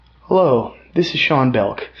Hello, this is Sean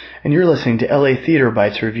Belk, and you're listening to LA Theater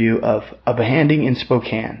Bites review of A Behanding in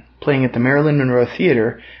Spokane, playing at the Marilyn Monroe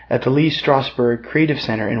Theater at the Lee Strasberg Creative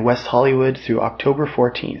Center in West Hollywood through October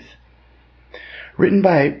 14th. Written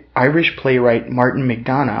by Irish playwright Martin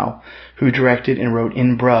McDonough, who directed and wrote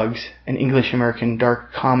In Brugs, an English-American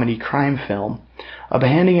dark comedy crime film, A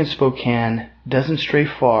Behanding in Spokane doesn't stray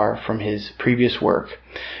far from his previous work,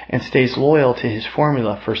 and stays loyal to his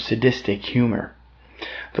formula for sadistic humor.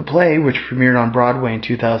 The play, which premiered on Broadway in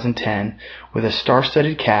 2010 with a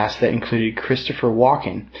star-studded cast that included Christopher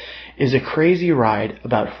Walken, is a crazy ride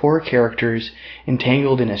about four characters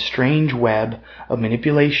entangled in a strange web of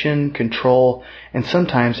manipulation, control, and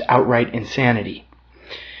sometimes outright insanity.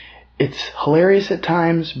 It's hilarious at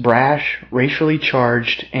times, brash, racially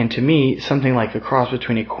charged, and to me, something like a cross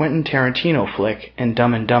between a Quentin Tarantino flick and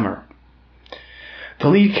Dumb and Dumber. The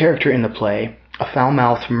lead character in the play, a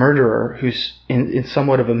foul-mouthed murderer who's in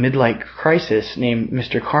somewhat of a midlife crisis named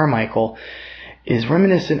Mr. Carmichael, is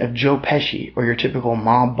reminiscent of Joe Pesci, or your typical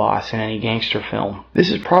mob boss in any gangster film. This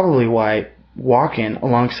is probably why Walken,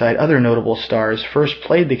 alongside other notable stars, first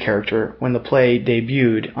played the character when the play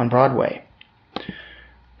debuted on Broadway.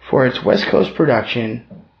 For its West Coast production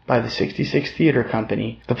by the 66 Theater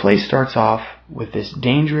Company, the play starts off with this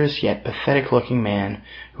dangerous yet pathetic-looking man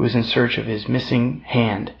who is in search of his missing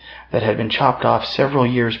hand that had been chopped off several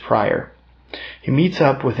years prior. He meets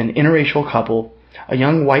up with an interracial couple, a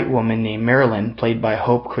young white woman named Marilyn, played by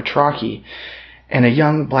Hope Quattrocki, and a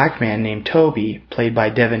young black man named Toby, played by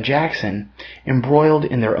Devin Jackson, embroiled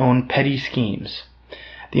in their own petty schemes.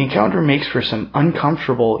 The encounter makes for some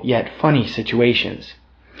uncomfortable yet funny situations.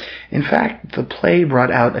 In fact, the play brought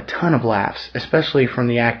out a ton of laughs, especially from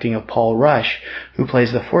the acting of Paul Rush, who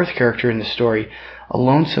plays the fourth character in the story, a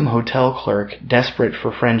lonesome hotel clerk desperate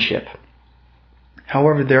for friendship.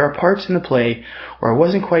 However, there are parts in the play where I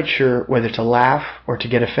wasn't quite sure whether to laugh or to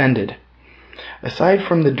get offended. Aside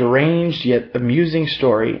from the deranged yet amusing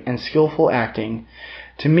story and skillful acting,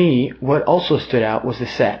 to me, what also stood out was the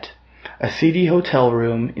set. A seedy hotel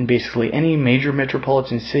room in basically any major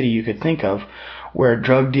metropolitan city you could think of, where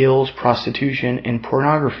drug deals, prostitution, and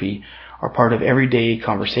pornography are part of everyday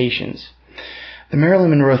conversations. The Marilyn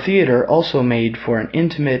Monroe Theater also made for an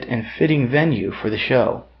intimate and fitting venue for the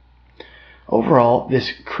show. Overall,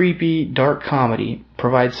 this creepy, dark comedy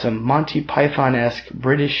provides some Monty Python-esque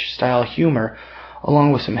British-style humor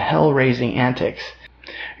along with some hell-raising antics.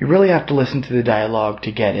 You really have to listen to the dialogue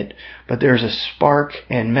to get it, but there's a spark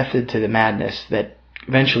and method to the madness that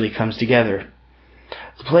eventually comes together.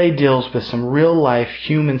 The play deals with some real-life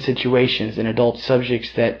human situations and adult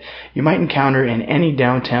subjects that you might encounter in any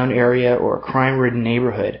downtown area or crime-ridden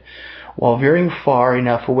neighborhood, while veering far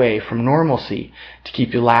enough away from normalcy to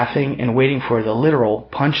keep you laughing and waiting for the literal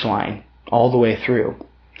punchline all the way through.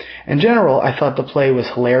 In general, I thought the play was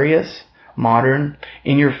hilarious, modern,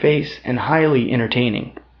 in-your-face, and highly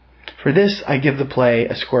entertaining. For this, I give the play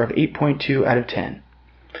a score of 8.2 out of 10.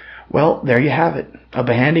 Well, there you have it. A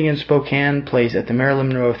Behanding in Spokane plays at the Marilyn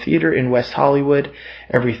Monroe Theater in West Hollywood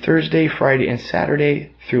every Thursday, Friday, and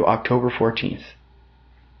Saturday through October 14th.